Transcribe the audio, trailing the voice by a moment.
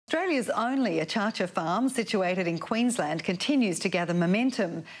Australia's only Achacha farm, situated in Queensland, continues to gather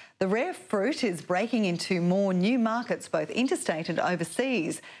momentum. The rare fruit is breaking into more new markets, both interstate and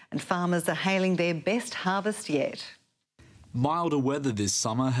overseas, and farmers are hailing their best harvest yet. Milder weather this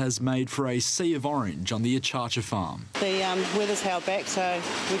summer has made for a sea of orange on the Achacha farm. The weather's held back, so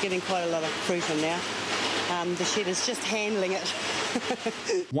we're getting quite a lot of fruit in now. The shed is just handling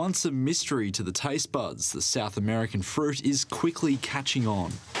it. Once a mystery to the taste buds, the South American fruit is quickly catching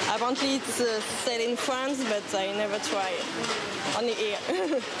on. Apparently it's set in France, but I never tried it. Only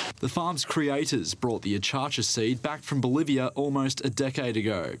here. The farm's creators brought the Achacha seed back from Bolivia almost a decade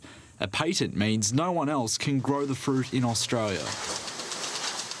ago. A patent means no one else can grow the fruit in Australia.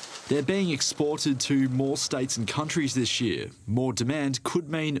 They're being exported to more states and countries this year. More demand could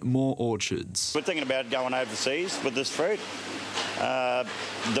mean more orchards. We're thinking about going overseas with this fruit,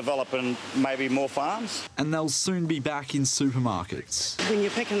 developing maybe more farms. And they'll soon be back in supermarkets. When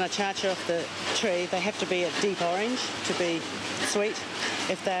you're picking a Achacha off the tree, they have to be a deep orange to be sweet.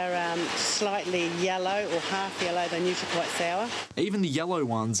 If they're slightly yellow or half yellow, they're usually quite sour. Even the yellow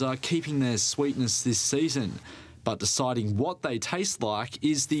ones are keeping their sweetness this season. But deciding what they taste like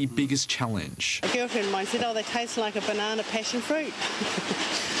is the biggest challenge. A girlfriend of mine said, oh, they taste like a banana passion fruit,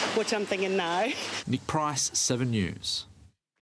 which I'm thinking, no. Nick Price, 7 News.